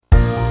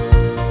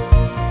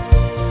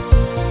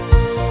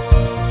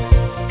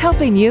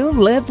helping you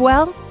live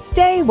well,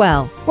 stay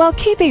well, while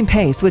keeping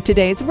pace with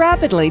today's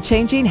rapidly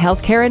changing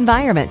healthcare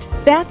environment.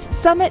 That's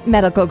Summit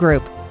Medical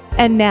Group.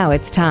 And now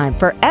it's time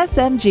for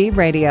SMG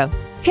Radio.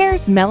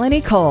 Here's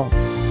Melanie Cole.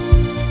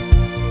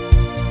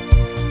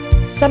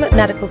 Summit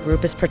Medical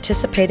Group is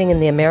participating in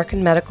the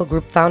American Medical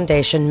Group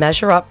Foundation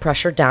Measure Up,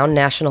 Pressure Down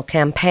national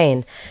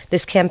campaign.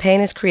 This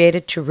campaign is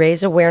created to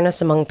raise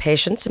awareness among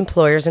patients,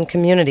 employers, and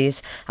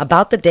communities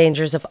about the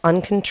dangers of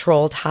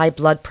uncontrolled high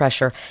blood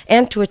pressure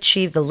and to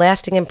achieve the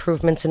lasting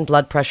improvements in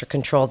blood pressure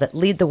control that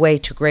lead the way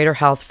to greater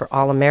health for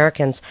all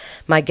Americans.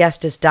 My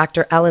guest is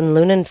Dr. Ellen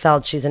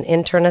Lunenfeld. She's an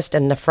internist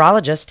and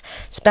nephrologist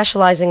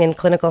specializing in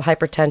clinical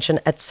hypertension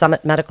at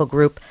Summit Medical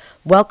Group.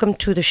 Welcome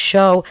to the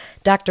show.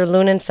 Dr.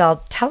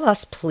 Lunenfeld, tell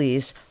us,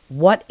 please,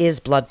 what is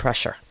blood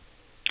pressure?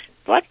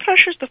 Blood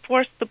pressure is the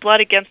force of the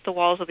blood against the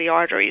walls of the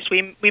arteries.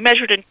 We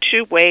measure it in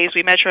two ways.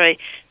 We measure a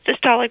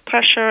systolic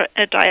pressure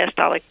and a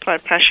diastolic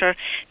blood pressure.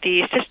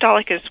 The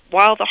systolic is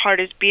while the heart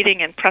is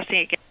beating and pressing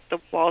against the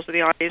walls of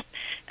the arteries,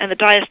 and the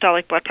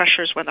diastolic blood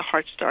pressure is when the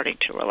heart's starting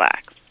to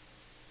relax.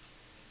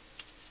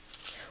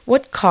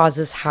 What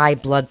causes high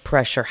blood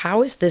pressure?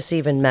 How is this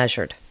even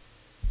measured?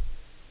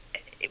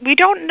 We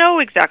don't know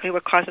exactly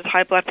what causes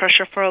high blood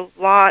pressure for a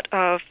lot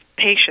of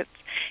patients.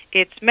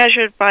 It's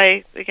measured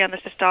by, again, the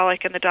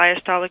systolic and the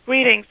diastolic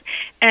readings,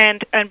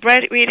 and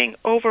reading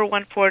over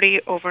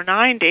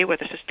 140/90, where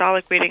the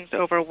systolic readings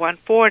over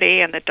 140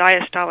 and the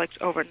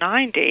diastolics over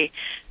 90,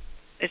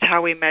 is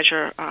how we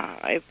measure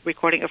a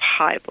recording of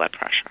high blood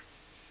pressure.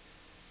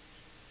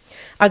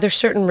 Are there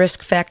certain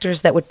risk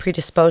factors that would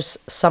predispose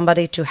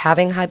somebody to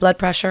having high blood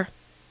pressure?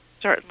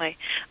 Certainly.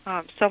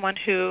 Someone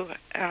who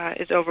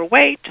is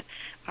overweight,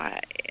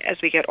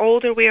 as we get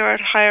older, we are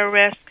at higher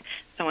risk.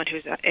 Someone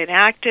who's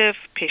inactive,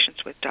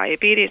 patients with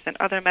diabetes and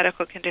other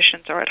medical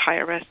conditions are at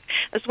higher risk,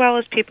 as well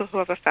as people who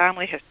have a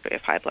family history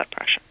of high blood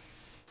pressure.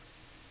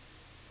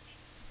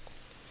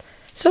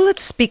 So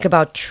let's speak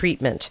about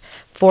treatment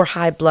for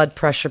high blood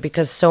pressure,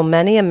 because so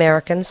many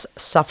Americans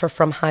suffer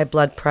from high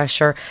blood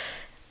pressure.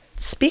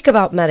 Speak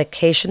about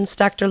medications,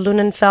 Dr.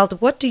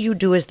 Lunenfeld. What do you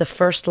do as the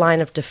first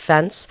line of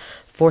defense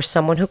for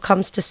someone who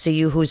comes to see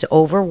you who's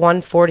over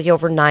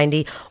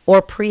 140/90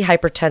 or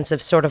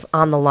pre-hypertensive, sort of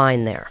on the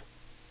line there?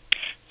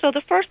 So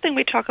the first thing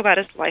we talk about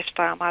is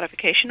lifestyle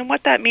modification, and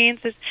what that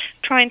means is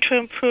trying to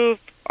improve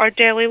our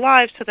daily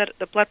lives so that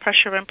the blood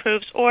pressure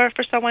improves, or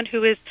for someone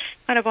who is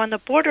kind of on the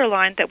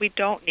borderline that we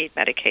don't need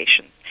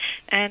medication.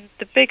 And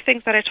the big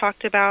things that I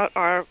talked about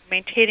are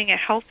maintaining a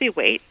healthy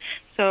weight.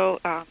 So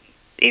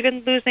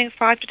even losing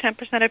 5 to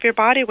 10% of your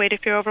body weight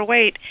if you're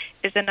overweight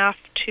is enough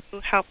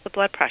to help the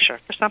blood pressure.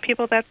 For some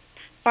people, that's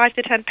 5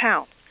 to 10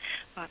 pounds.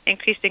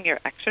 Increasing your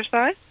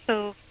exercise,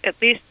 so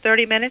at least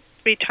 30 minutes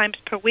 3 times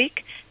per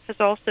week, has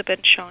also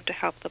been shown to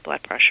help the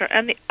blood pressure.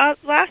 And the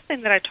last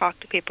thing that I talk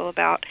to people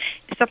about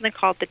is something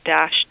called the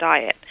DASH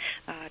diet.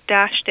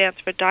 DASH stands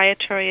for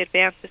Dietary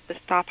Advances to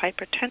Stop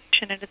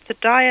Hypertension, and it's a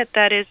diet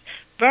that is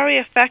very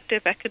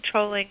effective at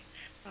controlling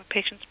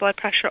patients' blood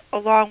pressure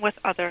along with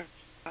other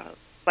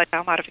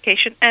lifestyle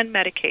modification and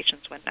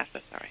medications when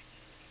necessary.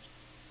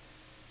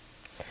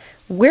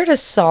 Where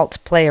does salt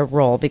play a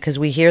role? Because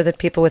we hear that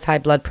people with high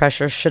blood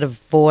pressure should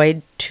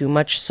avoid too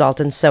much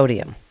salt and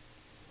sodium.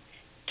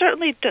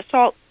 Certainly,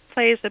 salt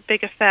plays a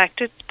big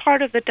effect. It's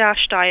part of the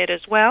DASH diet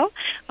as well,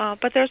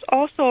 but there's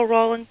also a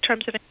role in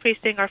terms of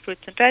increasing our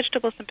fruits and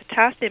vegetables and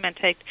potassium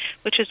intake,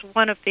 which is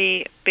one of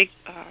the big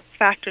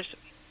factors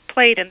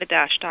played in the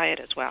DASH diet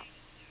as well.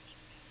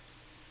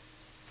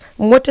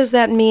 What does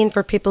that mean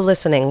for people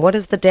listening? What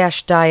is the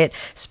DASH diet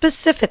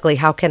specifically?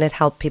 How can it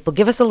help people?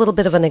 Give us a little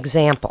bit of an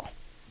example.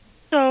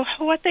 So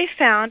what they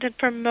found, and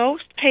for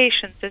most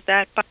patients, is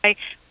that by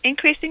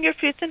increasing your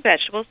fruits and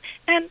vegetables,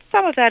 and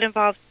some of that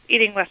involves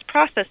eating less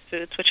processed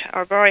foods, which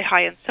are very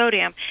high in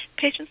sodium,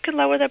 patients can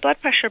lower their blood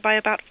pressure by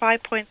about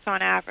 5 points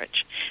on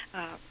average.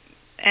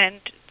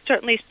 And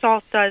certainly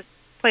salt does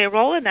play a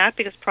role in that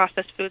because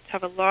processed foods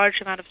have a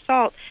large amount of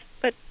salt,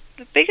 but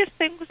the biggest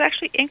thing was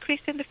actually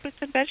increasing the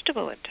fruits and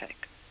vegetable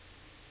intake.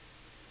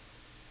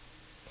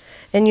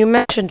 And you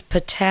mentioned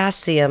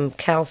potassium,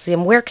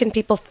 calcium. Where can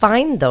people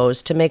find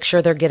those to make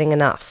sure they're getting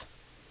enough?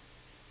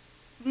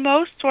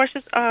 Most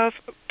sources of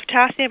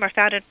potassium are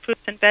found in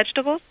fruits and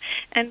vegetables,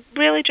 and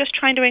really just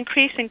trying to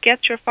increase and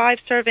get your 5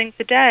 servings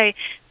a day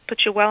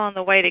puts you well on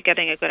the way to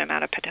getting a good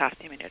amount of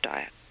potassium in your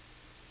diet.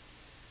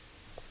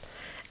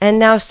 And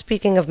now,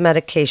 speaking of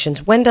medications,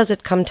 when does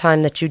it come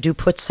time that you do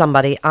put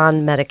somebody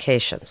on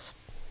medications?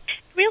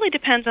 Really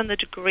depends on the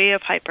degree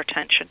of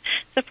hypertension.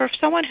 So for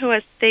someone who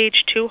has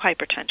stage 2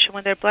 hypertension,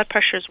 when their blood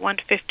pressure is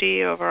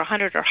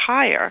 150/100 or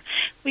higher,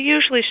 we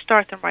usually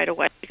start them right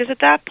away, because at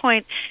that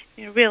point,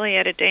 you're really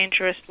at a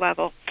dangerous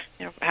level,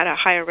 at a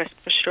higher risk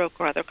for stroke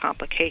or other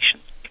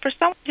complications. For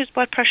someone whose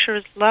blood pressure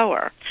is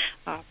lower,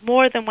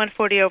 more than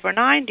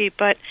 140/90,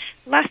 but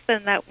less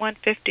than that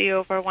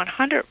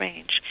 150/100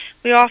 range,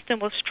 we often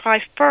will try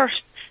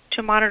first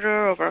to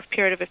monitor over a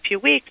period of a few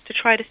weeks to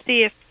try to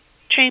see if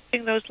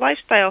changing those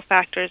lifestyle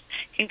factors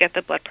can get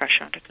the blood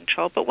pressure under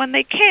control. But when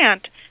they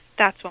can't,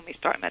 that's when we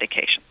start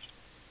medications.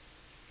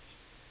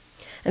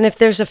 And if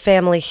there's a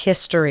family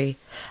history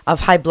of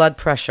high blood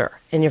pressure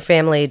in your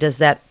family, does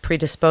that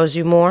predispose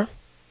you more?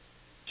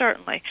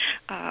 Certainly.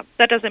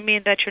 That doesn't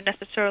mean that you're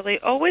necessarily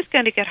always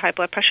going to get high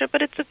blood pressure,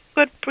 but it's a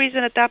good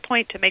reason at that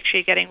point to make sure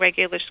you're getting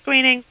regular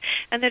screenings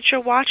and that you're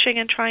watching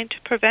and trying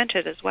to prevent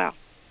it as well.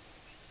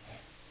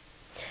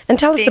 And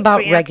tell us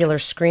about regular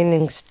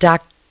screenings,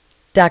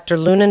 Dr.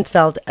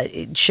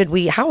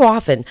 Lunenfeld. How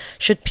often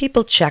should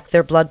people check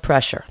their blood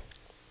pressure?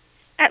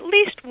 At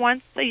least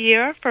once a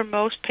year for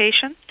most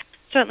patients.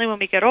 Certainly when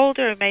we get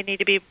older, it may need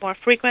to be more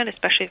frequent,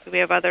 especially if we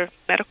have other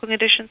medical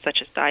conditions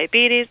such as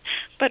diabetes.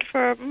 But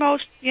for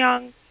most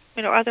young,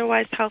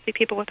 otherwise healthy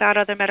people without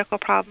other medical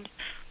problems,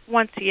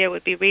 once a year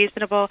would be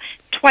reasonable.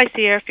 Twice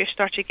a year if you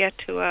start to get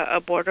to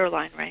a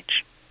borderline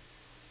range.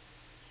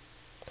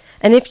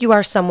 And if you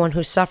are someone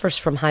who suffers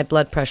from high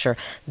blood pressure,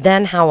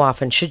 then how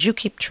often? Should you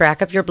keep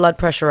track of your blood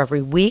pressure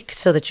every week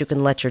so that you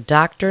can let your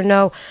doctor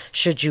know?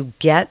 Should you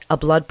get a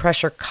blood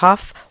pressure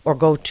cuff or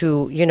go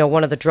to,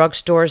 one of the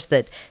drugstores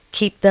that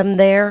keep them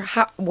there?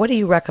 What do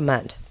you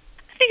recommend?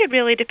 I think it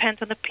really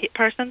depends on the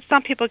person.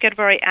 Some people get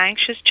very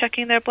anxious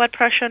checking their blood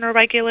pressure on a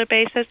regular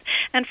basis,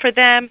 and for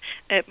them,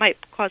 it might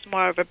cause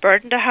more of a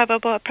burden to have a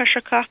blood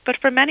pressure cuff. But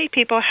for many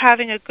people,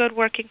 having a good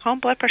working home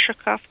blood pressure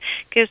cuff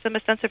gives them a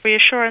sense of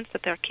reassurance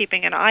that they're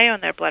keeping an eye on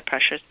their blood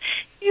pressures.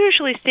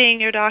 Usually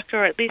seeing your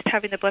doctor or at least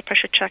having the blood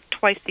pressure checked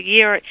twice a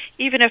year,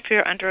 even if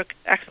you're under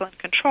excellent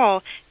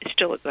control, is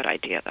still a good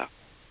idea, though.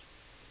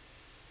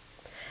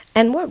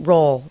 And what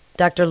role,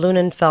 Dr.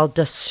 Lunenfeld,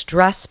 does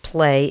stress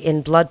play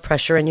in blood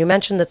pressure? And you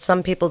mentioned that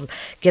some people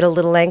get a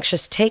little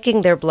anxious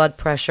taking their blood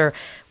pressure,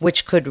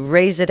 which could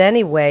raise it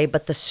anyway,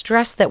 but the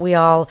stress that we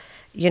all,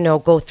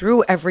 go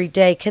through every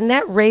day, can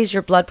that raise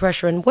your blood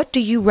pressure? And what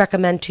do you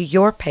recommend to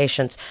your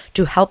patients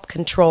to help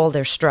control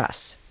their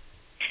stress?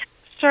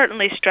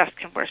 Certainly stress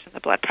can worsen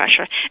the blood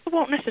pressure. It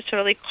won't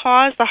necessarily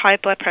cause the high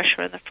blood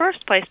pressure in the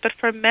first place, but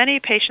for many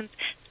patients,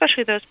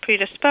 especially those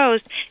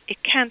predisposed,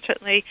 it can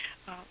certainly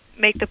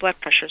make the blood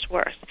pressures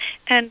worse.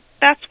 And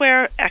that's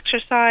where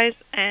exercise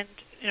and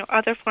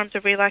other forms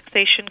of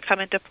relaxation come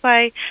into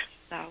play,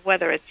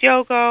 whether it's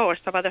yoga or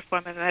some other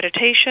form of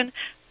meditation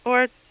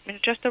or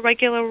just a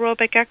regular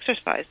aerobic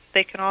exercise.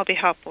 They can all be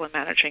helpful in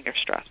managing your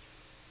stress.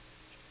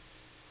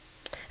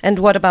 And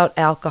what about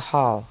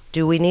alcohol?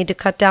 Do we need to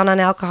cut down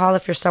on alcohol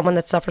if you're someone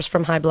that suffers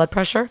from high blood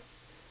pressure?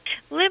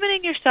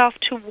 Limiting yourself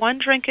to 1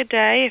 drink a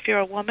day if you're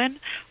a woman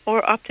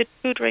or up to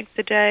 2 drinks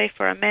a day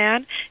for a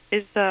man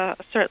is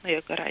certainly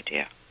a good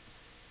idea.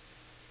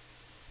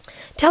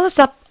 Tell us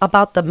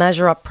about the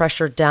Measure Up,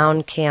 Pressure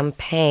Down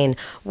campaign.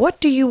 What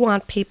do you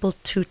want people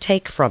to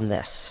take from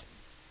this?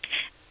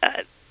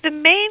 The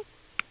main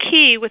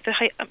key with the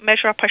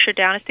Measure Up, Pressure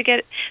Down is to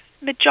get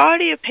the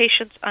majority of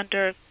patients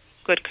under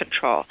good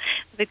control.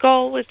 The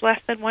goal is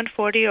less than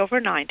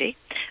 140/90,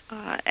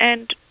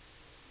 and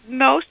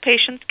most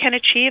patients can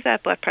achieve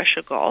that blood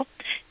pressure goal,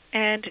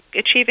 and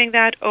achieving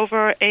that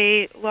over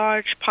a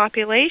large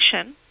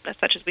population,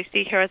 such as we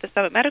see here at the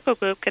Summit Medical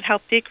Group, can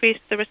help decrease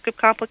the risk of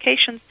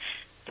complications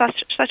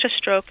such as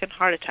stroke and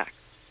heart attack.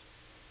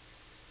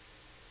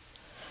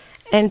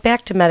 And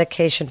back to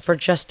medication for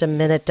just a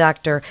minute,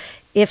 Doctor.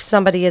 If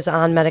somebody is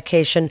on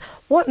medication,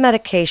 what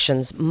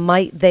medications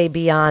might they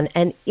be on,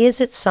 and is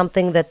it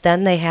something that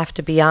then they have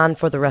to be on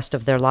for the rest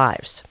of their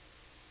lives?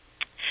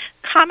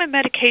 Common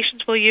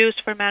medications we'll use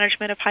for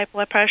management of high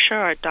blood pressure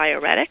are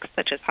diuretics,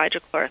 such as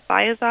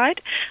hydrochlorothiazide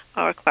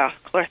or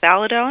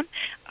chlorthalidone,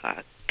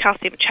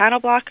 calcium channel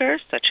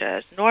blockers, such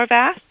as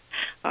Norvasc,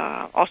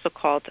 also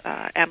called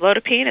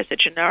amlodipine as a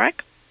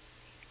generic.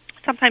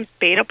 Sometimes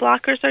beta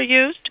blockers are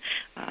used.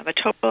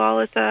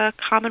 Metoprolol is a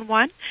common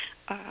one.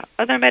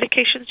 Other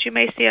medications you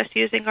may see us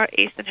using are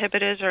ACE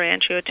inhibitors or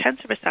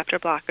angiotensin receptor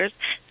blockers,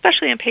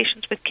 especially in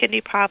patients with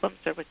kidney problems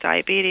or with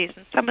diabetes.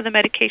 And some of the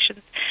medications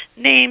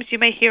names you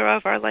may hear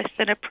of are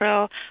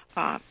lisinopril,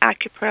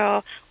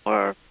 Acupril,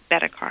 or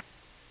Betacart.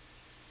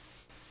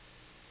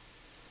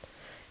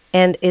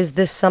 And is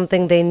this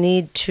something they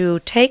need to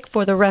take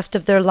for the rest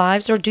of their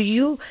lives, or do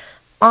you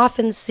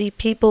often see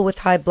people with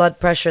high blood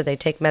pressure, they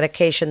take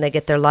medication, they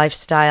get their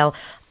lifestyle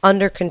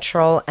under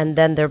control, and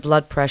then their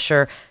blood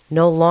pressure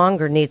no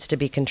longer needs to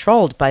be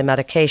controlled by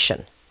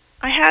medication?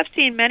 I have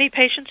seen many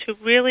patients who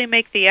really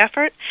make the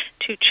effort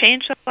to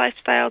change their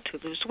lifestyle, to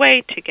lose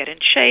weight, to get in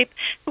shape,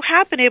 who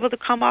have been able to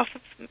come off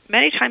of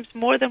many times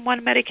more than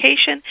one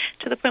medication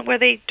to the point where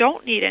they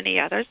don't need any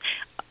others.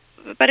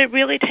 But it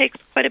really takes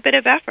quite a bit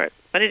of effort,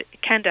 but it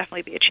can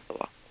definitely be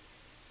achievable.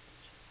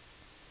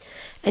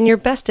 And your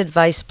best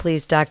advice,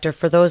 please, doctor,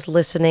 for those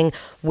listening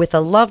with a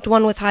loved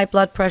one with high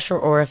blood pressure,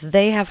 or if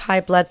they have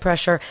high blood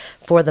pressure,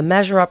 for the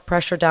Measure Up,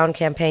 Pressure Down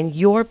campaign,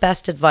 your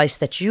best advice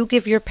that you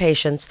give your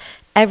patients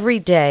every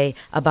day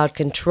about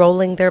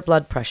controlling their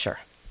blood pressure.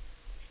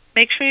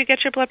 Make sure you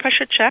get your blood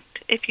pressure checked.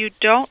 If you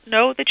don't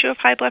know that you have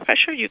high blood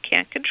pressure, you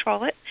can't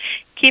control it.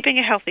 Keeping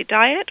a healthy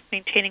diet,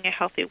 maintaining a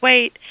healthy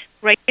weight,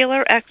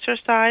 regular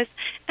exercise,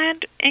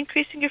 and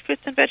increasing your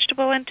fruits and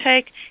vegetable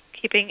intake,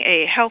 keeping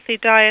a healthy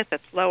diet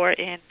that's lower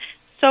in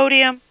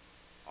sodium,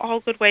 all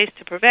good ways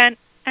to prevent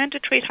and to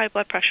treat high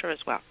blood pressure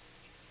as well.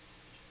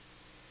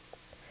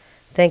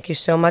 Thank you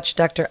so much,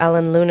 Dr.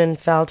 Ellen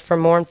Lunenfeld. For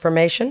more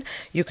information,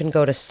 you can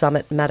go to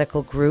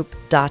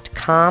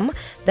summitmedicalgroup.com.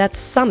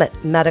 That's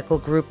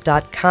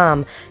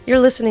summitmedicalgroup.com. You're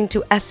listening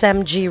to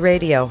SMG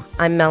Radio.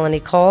 I'm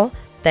Melanie Cole.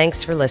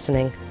 Thanks for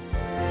listening.